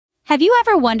Have you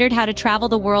ever wondered how to travel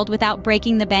the world without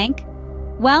breaking the bank?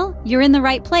 Well, you're in the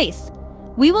right place.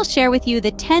 We will share with you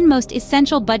the 10 most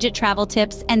essential budget travel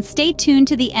tips, and stay tuned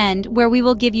to the end where we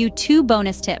will give you 2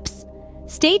 bonus tips.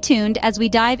 Stay tuned as we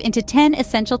dive into 10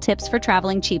 essential tips for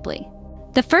traveling cheaply.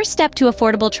 The first step to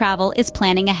affordable travel is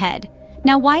planning ahead.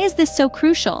 Now, why is this so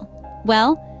crucial?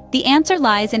 Well, the answer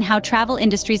lies in how travel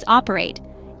industries operate.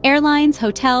 Airlines,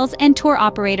 hotels, and tour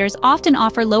operators often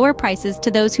offer lower prices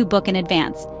to those who book in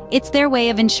advance. It's their way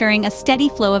of ensuring a steady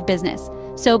flow of business.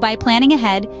 So by planning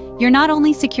ahead, you're not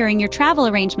only securing your travel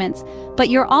arrangements, but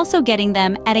you're also getting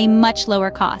them at a much lower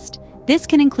cost. This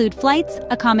can include flights,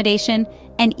 accommodation,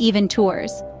 and even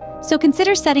tours. So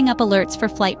consider setting up alerts for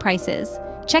flight prices,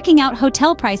 checking out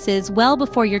hotel prices well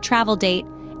before your travel date,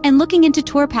 and looking into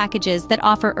tour packages that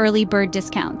offer early bird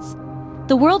discounts.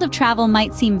 The world of travel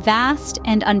might seem vast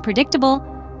and unpredictable,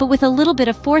 but with a little bit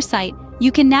of foresight,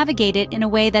 you can navigate it in a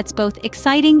way that's both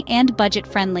exciting and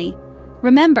budget-friendly.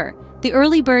 Remember, the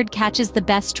early bird catches the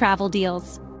best travel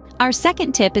deals. Our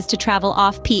second tip is to travel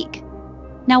off-peak.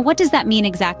 Now, what does that mean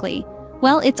exactly?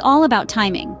 Well, it's all about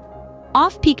timing.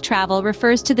 Off-peak travel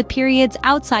refers to the periods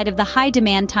outside of the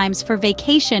high-demand times for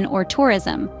vacation or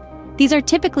tourism. These are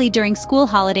typically during school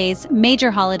holidays, major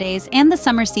holidays, and the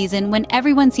summer season when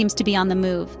everyone seems to be on the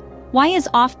move. Why is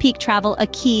off-peak travel a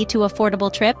key to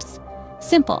affordable trips?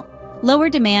 Simple. Lower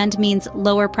demand means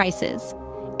lower prices.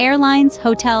 Airlines,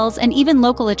 hotels, and even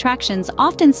local attractions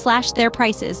often slash their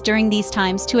prices during these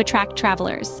times to attract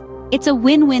travelers. It's a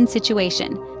win-win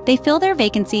situation. They fill their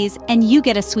vacancies and you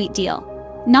get a sweet deal.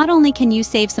 Not only can you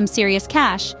save some serious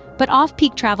cash, but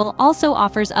off-peak travel also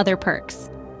offers other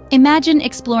perks. Imagine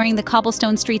exploring the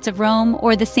cobblestone streets of Rome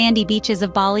or the sandy beaches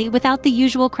of Bali without the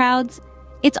usual crowds.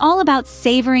 It's all about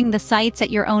savoring the sights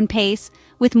at your own pace,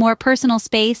 with more personal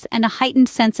space and a heightened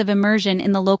sense of immersion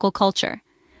in the local culture.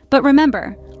 But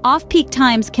remember, off-peak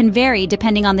times can vary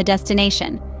depending on the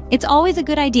destination. It's always a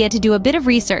good idea to do a bit of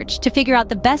research to figure out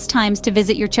the best times to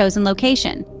visit your chosen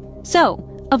location.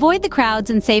 So, avoid the crowds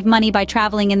and save money by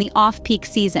traveling in the off-peak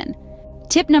season.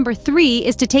 Tip number 3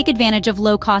 is to take advantage of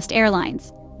low-cost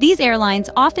airlines. These airlines,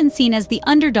 often seen as the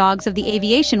underdogs of the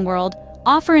aviation world,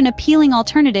 offer an appealing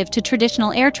alternative to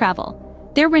traditional air travel.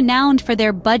 They're renowned for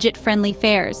their budget-friendly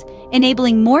fares,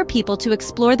 enabling more people to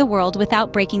explore the world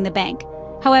without breaking the bank.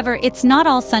 However, it's not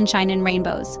all sunshine and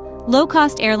rainbows.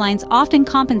 Low-cost airlines often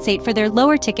compensate for their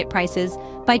lower ticket prices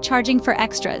by charging for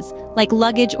extras, like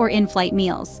luggage or in-flight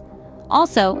meals.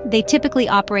 Also, they typically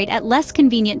operate at less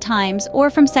convenient times or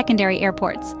from secondary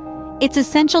airports. It's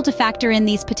essential to factor in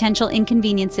these potential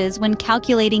inconveniences when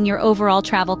calculating your overall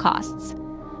travel costs.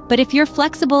 But if you're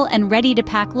flexible and ready to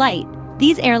pack light,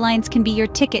 these airlines can be your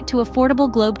ticket to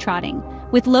affordable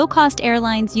globetrotting. With low-cost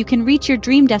airlines, you can reach your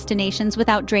dream destinations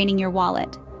without draining your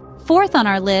wallet. Fourth on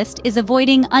our list is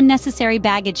avoiding unnecessary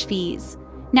baggage fees.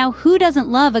 Now, who doesn't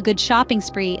love a good shopping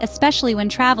spree, especially when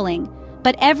traveling?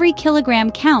 But every kilogram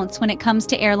counts when it comes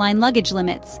to airline luggage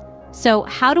limits. So,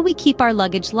 how do we keep our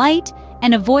luggage light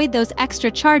and avoid those extra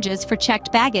charges for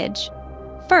checked baggage?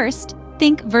 First,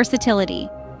 think versatility.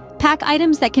 Pack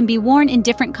items that can be worn in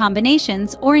different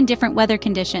combinations or in different weather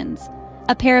conditions.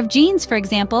 A pair of jeans, for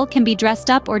example, can be dressed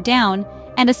up or down,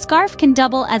 and a scarf can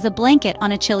double as a blanket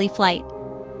on a chilly flight.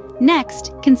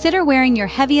 Next, consider wearing your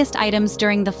heaviest items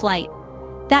during the flight.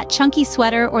 That chunky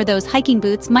sweater or those hiking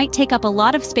boots might take up a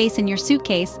lot of space in your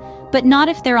suitcase, but not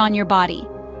if they're on your body.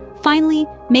 Finally,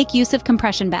 make use of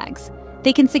compression bags.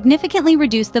 They can significantly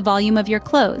reduce the volume of your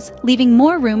clothes, leaving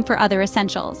more room for other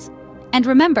essentials. And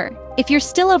remember, if you're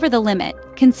still over the limit,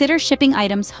 consider shipping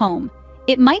items home.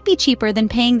 It might be cheaper than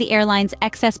paying the airline's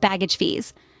excess baggage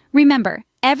fees. Remember,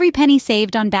 every penny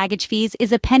saved on baggage fees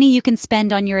is a penny you can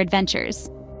spend on your adventures.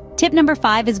 Tip number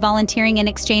 5 is volunteering in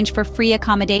exchange for free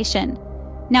accommodation.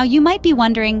 Now, you might be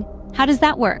wondering, how does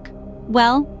that work?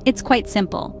 Well, it's quite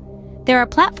simple. There are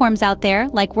platforms out there,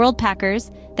 like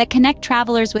Worldpackers, that connect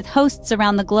travelers with hosts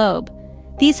around the globe.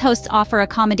 These hosts offer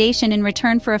accommodation in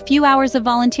return for a few hours of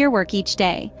volunteer work each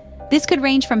day. This could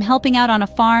range from helping out on a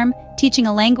farm, teaching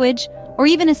a language, or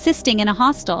even assisting in a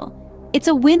hostel. It's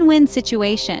a win-win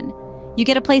situation. You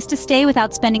get a place to stay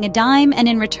without spending a dime, and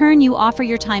in return you offer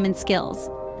your time and skills.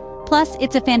 Plus,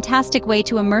 it's a fantastic way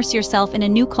to immerse yourself in a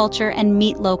new culture and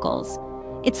meet locals.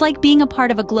 It's like being a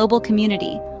part of a global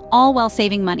community, all while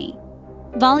saving money.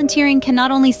 Volunteering can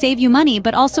not only save you money,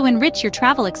 but also enrich your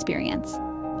travel experience.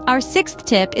 Our 6th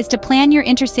tip is to plan your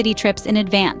intercity trips in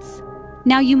advance.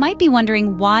 Now, you might be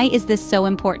wondering, why is this so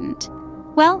important?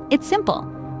 Well, it's simple.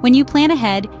 When you plan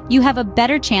ahead, you have a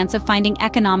better chance of finding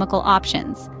economical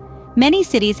options. Many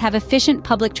cities have efficient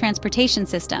public transportation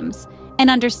systems, and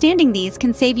understanding these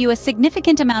can save you a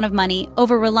significant amount of money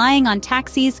over relying on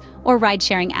taxis or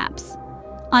ride-sharing apps.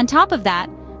 On top of that,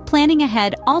 planning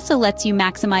ahead also lets you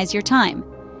maximize your time.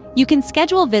 You can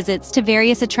schedule visits to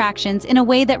various attractions in a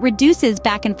way that reduces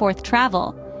back-and-forth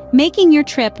travel, making your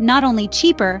trip not only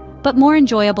cheaper, but more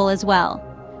enjoyable as well.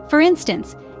 For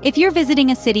instance, if you're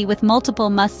visiting a city with multiple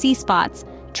must-see spots,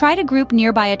 try to group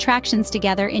nearby attractions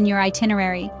together in your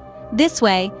itinerary. This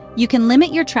way, you can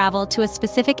limit your travel to a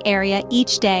specific area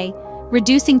each day,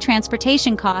 reducing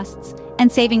transportation costs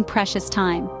and saving precious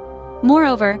time.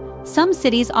 Moreover, some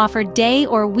cities offer day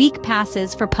or week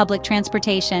passes for public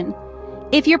transportation.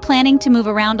 If you're planning to move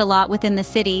around a lot within the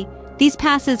city, these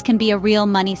passes can be a real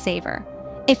money saver.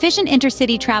 Efficient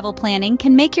intercity travel planning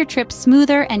can make your trip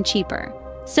smoother and cheaper.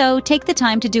 So take the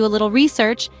time to do a little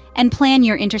research and plan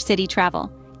your intercity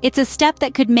travel. It's a step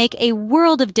that could make a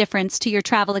world of difference to your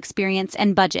travel experience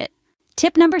and budget.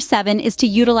 Tip number 7 is to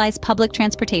utilize public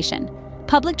transportation.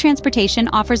 Public transportation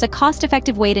offers a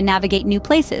cost-effective way to navigate new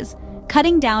places,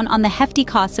 cutting down on the hefty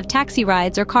costs of taxi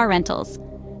rides or car rentals.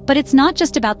 But it's not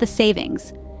just about the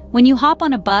savings. When you hop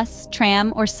on a bus,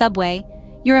 tram, or subway,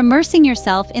 you're immersing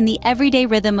yourself in the everyday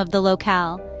rhythm of the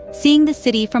locale, seeing the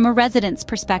city from a resident's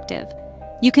perspective.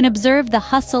 You can observe the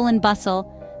hustle and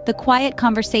bustle, the quiet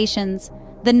conversations,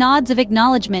 the nods of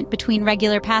acknowledgement between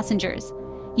regular passengers.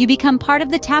 You become part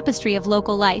of the tapestry of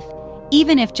local life,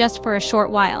 even if just for a short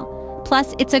while.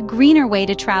 Plus, it's a greener way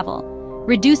to travel,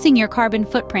 reducing your carbon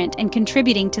footprint and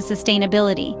contributing to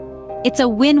sustainability. It's a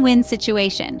win-win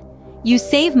situation. You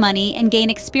save money and gain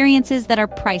experiences that are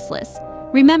priceless.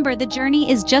 Remember, the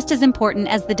journey is just as important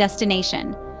as the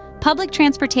destination. Public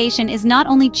transportation is not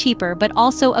only cheaper but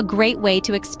also a great way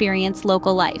to experience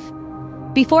local life.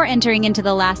 Before entering into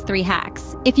the last 3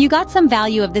 hacks, if you got some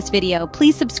value of this video,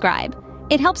 please subscribe.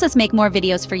 It helps us make more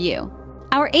videos for you.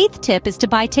 Our 8th tip is to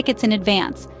buy tickets in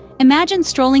advance. Imagine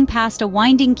strolling past a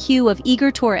winding queue of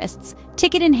eager tourists,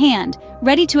 ticket in hand,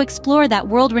 ready to explore that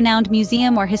world-renowned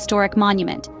museum or historic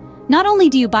monument. Not only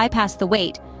do you bypass the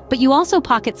wait, but you also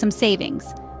pocket some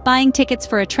savings. Buying tickets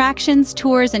for attractions,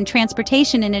 tours, and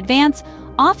transportation in advance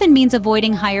often means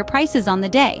avoiding higher prices on the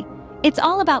day. It's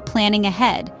all about planning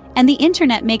ahead, and the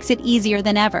internet makes it easier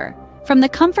than ever. From the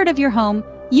comfort of your home,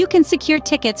 you can secure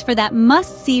tickets for that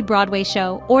must-see Broadway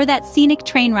show or that scenic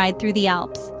train ride through the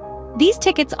Alps. These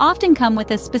tickets often come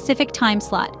with a specific time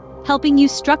slot, helping you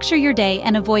structure your day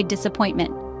and avoid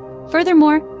disappointment.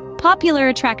 Furthermore, popular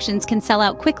attractions can sell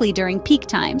out quickly during peak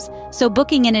times, so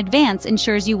booking in advance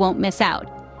ensures you won't miss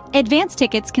out. Advance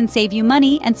tickets can save you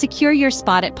money and secure your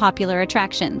spot at popular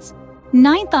attractions.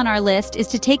 9th on our list is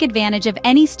to take advantage of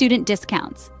any student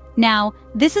discounts. Now,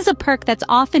 this is a perk that's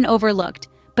often overlooked,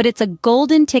 but it's a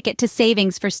golden ticket to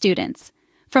savings for students.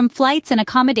 From flights and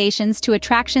accommodations to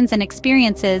attractions and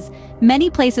experiences, many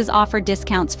places offer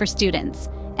discounts for students.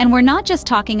 And we're not just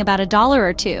talking about $1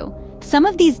 or $2. Some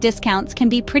of these discounts can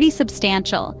be pretty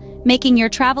substantial, making your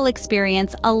travel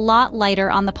experience a lot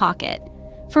lighter on the pocket.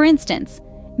 For instance,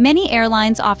 many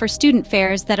airlines offer student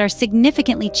fares that are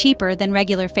significantly cheaper than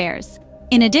regular fares.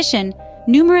 In addition,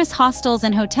 numerous hostels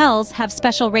and hotels have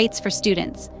special rates for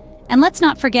students. And let's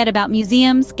not forget about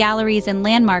museums, galleries, and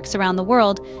landmarks around the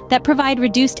world that provide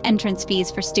reduced entrance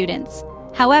fees for students.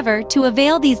 However, to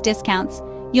avail these discounts,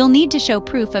 you'll need to show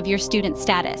proof of your student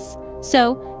status.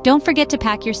 So, don't forget to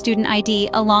pack your student ID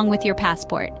along with your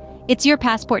passport. It's your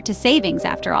passport to savings,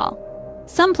 after all.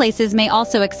 Some places may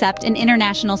also accept an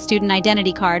international student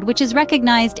identity card, which is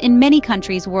recognized in many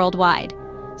countries worldwide.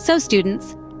 So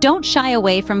students, don't shy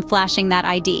away from flashing that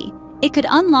ID. It could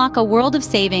unlock a world of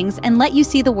savings and let you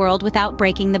see the world without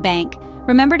breaking the bank.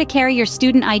 Remember to carry your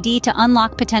student ID to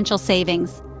unlock potential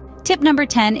savings. Tip number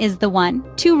 10 is the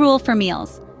 1-2 rule for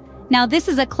meals. Now, this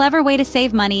is a clever way to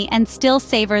save money and still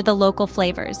savor the local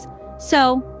flavors.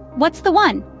 So, what's the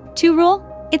 1-2 rule?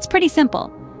 It's pretty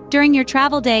simple. During your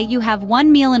travel day, you have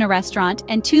 1 meal in a restaurant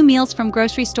and 2 meals from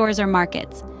grocery stores or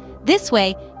markets. This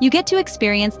way, you get to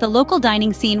experience the local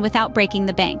dining scene without breaking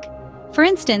the bank. For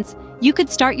instance, you could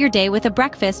start your day with a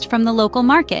breakfast from the local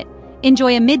market,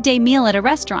 enjoy a midday meal at a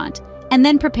restaurant, and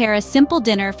then prepare a simple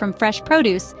dinner from fresh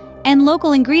produce and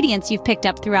local ingredients you've picked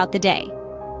up throughout the day.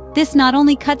 This not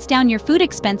only cuts down your food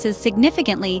expenses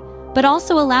significantly, but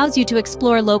also allows you to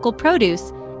explore local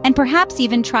produce and perhaps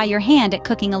even try your hand at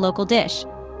cooking a local dish.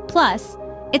 Plus,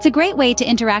 it's a great way to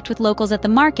interact with locals at the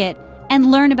market and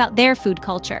learn about their food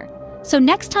culture. So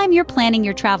next time you're planning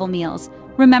your travel meals,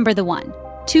 remember the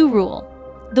 1-2 rule.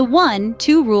 The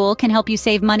 1-2 rule can help you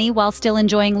save money while still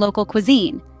enjoying local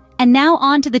cuisine. And now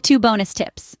on to the 2 bonus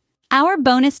tips. Our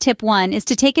bonus tip 1 is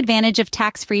to take advantage of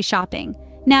tax-free shopping.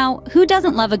 Now, who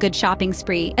doesn't love a good shopping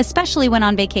spree, especially when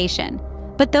on vacation?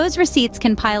 But those receipts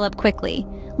can pile up quickly,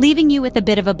 leaving you with a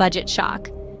bit of a budget shock.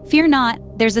 Fear not,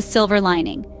 there's a silver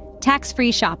lining.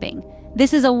 Tax-free shopping.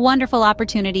 This is a wonderful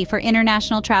opportunity for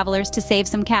international travelers to save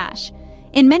some cash.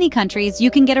 In many countries, you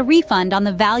can get a refund on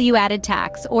the value-added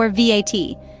tax, or VAT,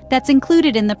 that's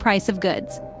included in the price of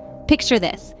goods. Picture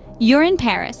this. You're in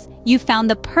Paris, you've found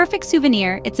the perfect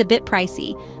souvenir, it's a bit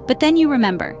pricey, but then you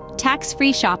remember,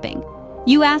 tax-free shopping.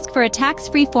 You ask for a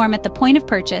tax-free form at the point of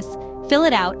purchase, fill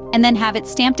it out, and then have it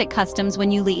stamped at customs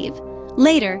when you leave.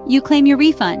 Later, you claim your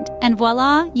refund, and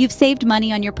voila, you've saved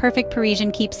money on your perfect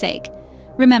Parisian keepsake.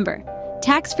 Remember,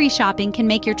 tax-free shopping can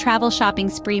make your travel shopping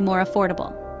spree more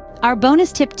affordable. Our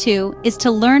bonus tip 2 is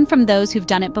to learn from those who've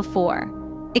done it before.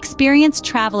 Experienced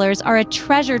travelers are a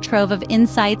treasure trove of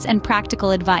insights and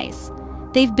practical advice.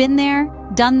 They've been there,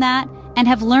 done that, and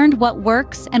have learned what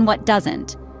works and what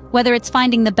doesn't. Whether it's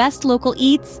finding the best local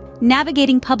eats,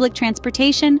 navigating public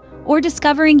transportation, or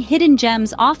discovering hidden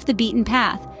gems off the beaten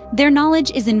path, their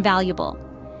knowledge is invaluable.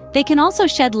 They can also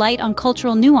shed light on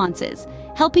cultural nuances,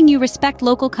 helping you respect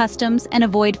local customs and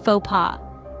avoid faux pas.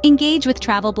 Engage with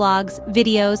travel blogs,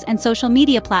 videos, and social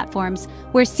media platforms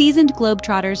where seasoned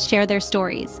globetrotters share their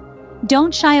stories.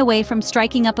 Don't shy away from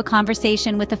striking up a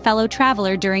conversation with a fellow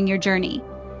traveler during your journey.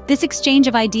 This exchange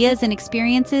of ideas and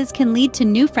experiences can lead to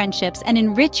new friendships and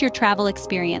enrich your travel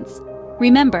experience.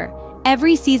 Remember,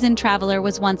 every seasoned traveler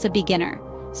was once a beginner,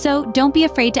 so don't be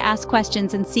afraid to ask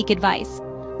questions and seek advice.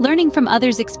 Learning from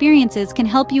others' experiences can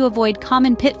help you avoid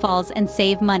common pitfalls and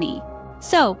save money.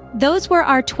 So, those were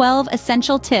our 12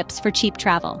 essential tips for cheap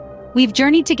travel. We've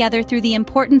journeyed together through the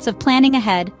importance of planning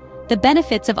ahead, the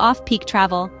benefits of off-peak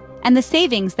travel, and the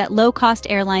savings that low-cost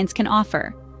airlines can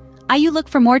offer. As you look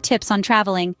for more tips on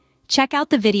traveling, check out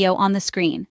the video on the screen.